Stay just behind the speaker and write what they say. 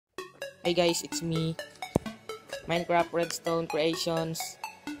Hey guys, it's me, Minecraft Redstone Creations,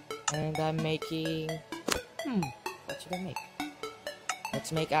 and I'm making. What should I make?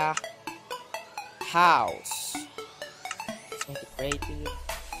 Let's make a house. Let's make it creative.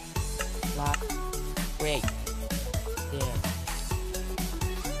 Flat. Great. There.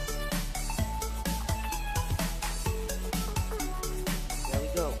 There we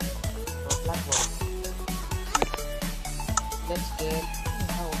go. For platform. Let's get.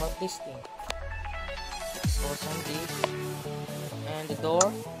 How about this thing? Or something. And the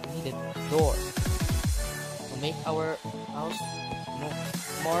door. We need a door to make our house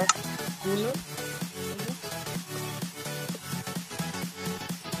more cooler.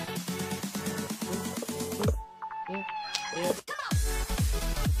 Here.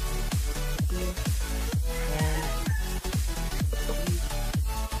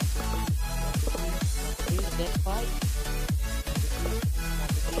 And that's 5.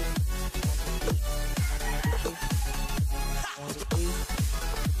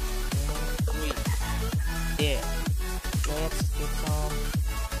 There. Let's get some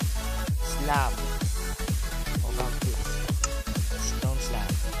slab. How about this? Stone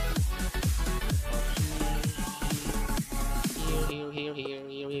slab. Here.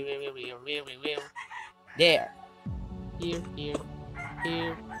 There. Here.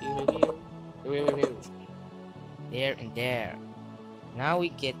 There and there. Now we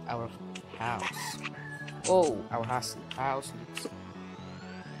get our house. Oh, our house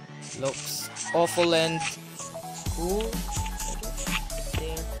looks awful and cool.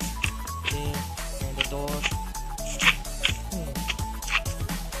 There, and the door.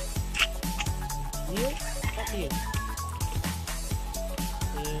 Here, not here.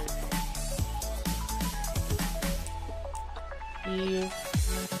 Here.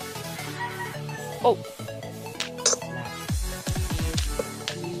 Oh.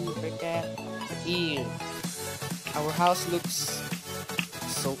 Here. Our house looks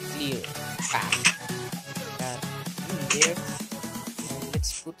so clear. There. And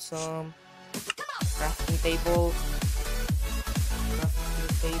let's put some crafting table for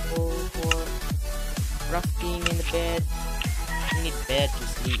crafting in the bed. We need bed to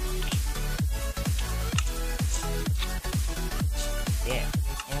sleep. Yeah.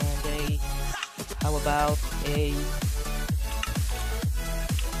 And how about a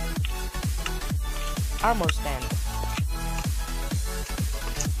armor stand?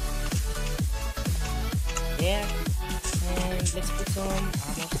 There. And let's put some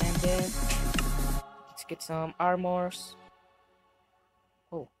armor stand there. Let's get some armors.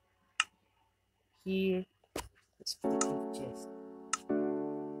 Oh. Here. Let's put it in the chest.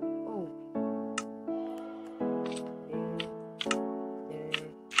 Oh. There.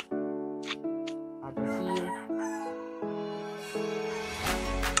 Other here.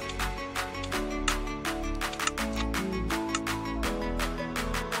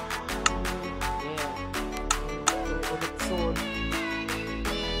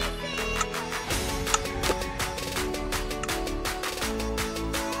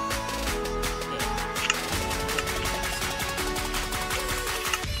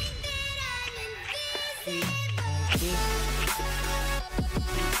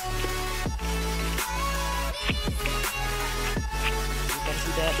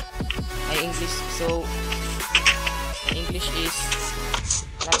 My English is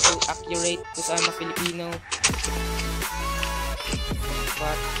not so accurate because I'm a Filipino,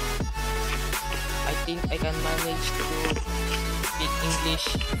 but I think I can manage to speak English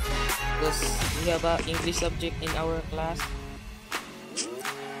because we have an English subject in our class.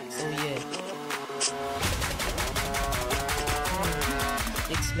 So yeah,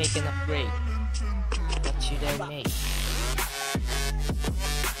 let's make an upgrade. What should I make?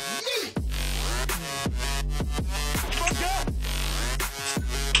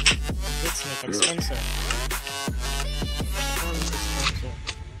 Let's make a dispenser.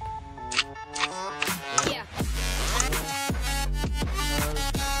 Yeah.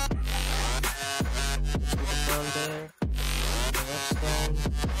 There. The redstone.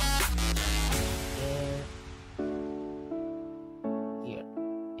 There. Here.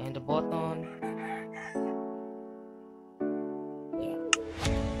 And the button. There.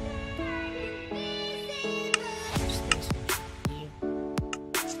 Dispenser here.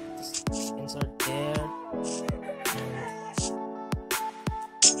 Dispenser there.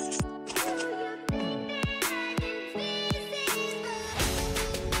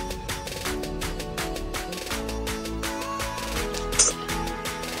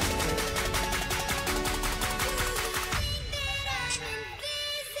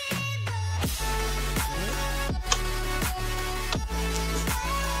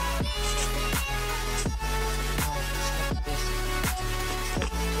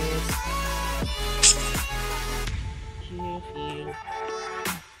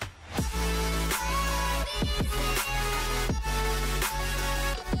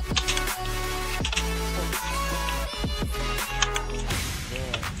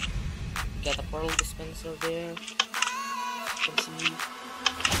 are there. You can see,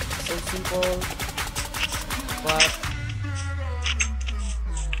 so simple, but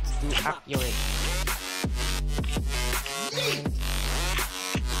too accurate. And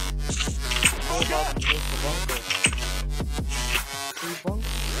how about we make a bunker? A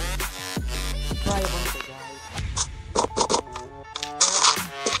bunker? Try a bunker, guys.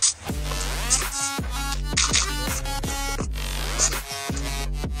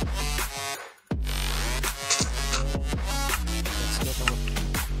 Let's get our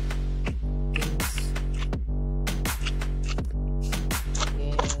things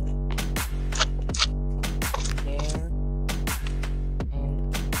there, and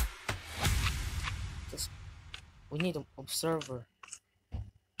just we need an observer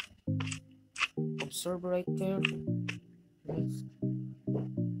right there. Yes.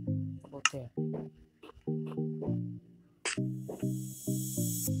 About there.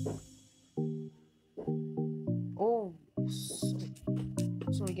 Oh,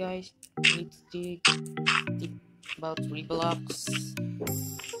 sorry guys, we need to dig about 3 blocks,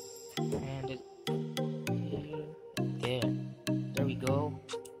 and here, there we go.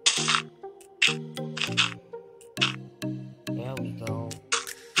 There we go.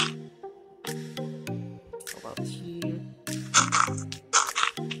 How about here?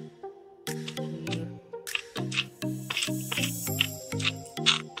 Here.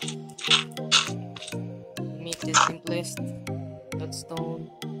 Make the simplest redstone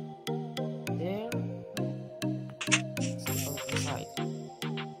there.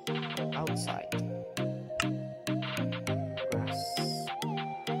 Outside. Grass.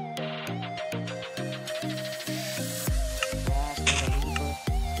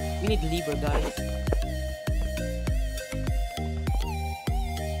 We need lever, guys.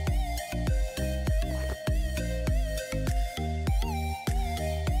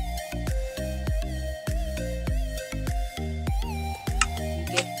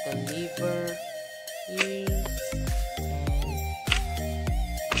 Lever here, and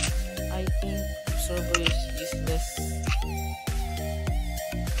I think server is useless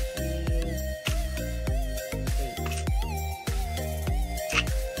here. Okay.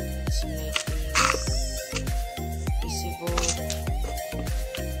 Let's make this visible like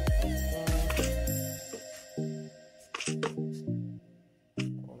that.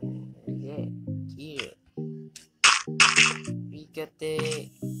 Oh yeah, here we got the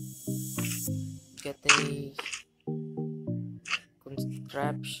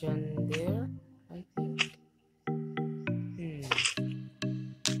contraption there, I think.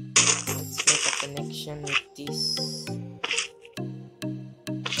 Let's make a connection with these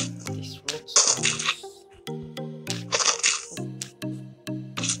redstones.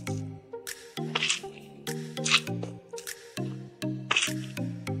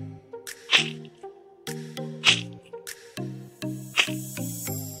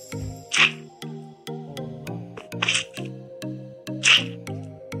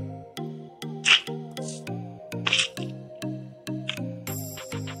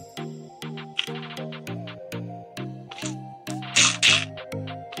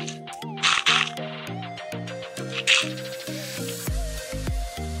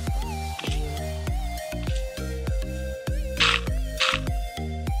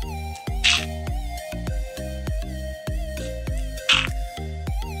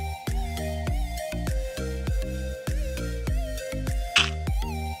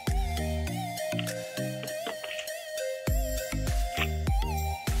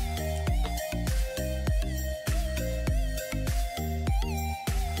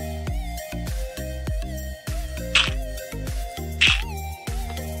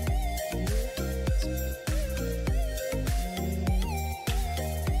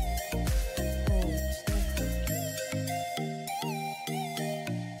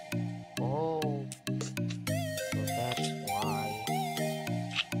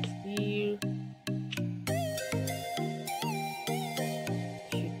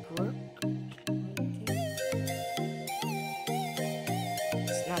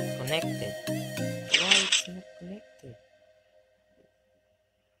 Connected. Why it's not connected?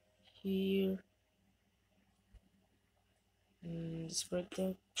 Here. Let's break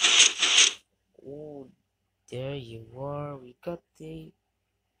that. Oh, there you are. We got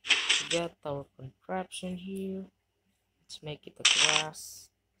our contraption here. Let's make it a grass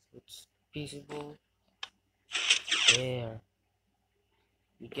so it's visible. There.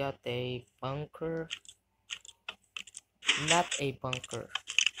 We got a bunker. Not a bunker.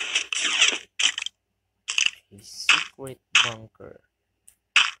 A secret bunker.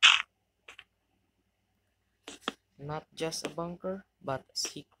 Not just a bunker, but a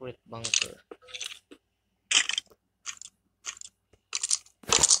secret bunker.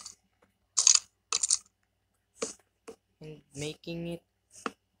 and making it.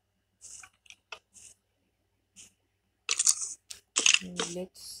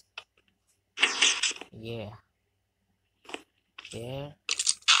 Let's, yeah, there.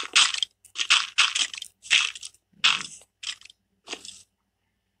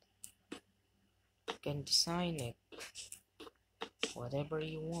 You can design it whatever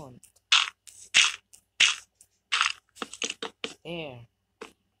you want. There.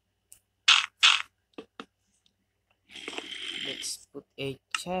 Let's put a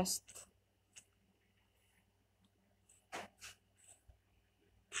chest.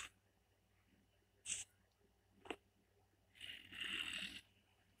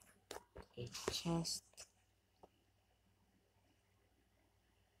 A chest.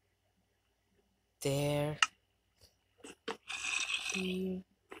 There. Here.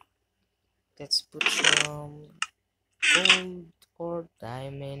 Let's put some gold or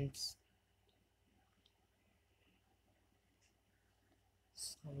diamonds.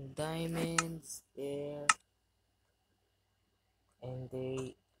 Some diamonds there. And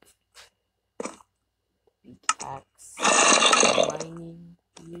a pickaxe. Mining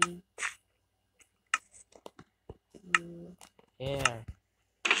here. Here.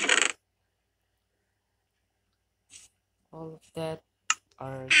 All of that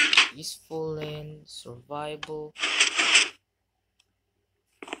are useful in survival.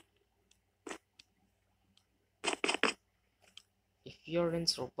 If you're in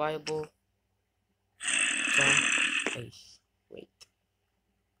survival, jump. Hey, wait.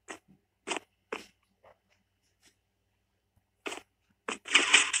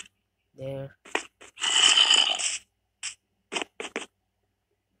 There.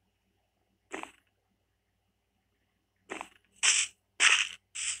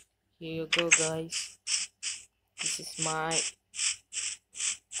 Here you go, guys. This is my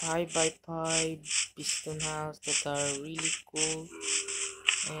 5x5 piston house that are really cool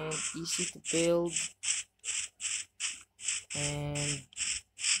and easy to build, and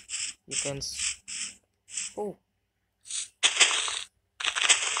you can oh,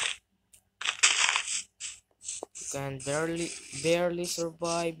 you can barely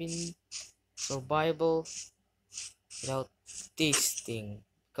survive in survival without this thing,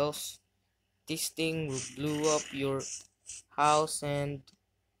 because this thing will blow up your house and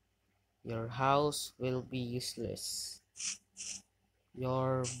your house will be useless.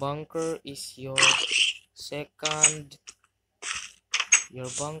 Your bunker is your second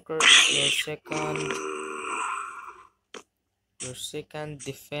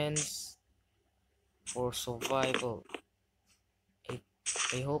defense for survival.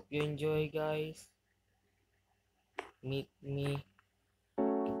 I hope you enjoy, guys. Meet me.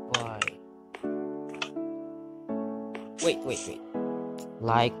 Goodbye. Wait.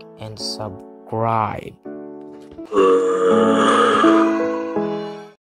 Like and subscribe.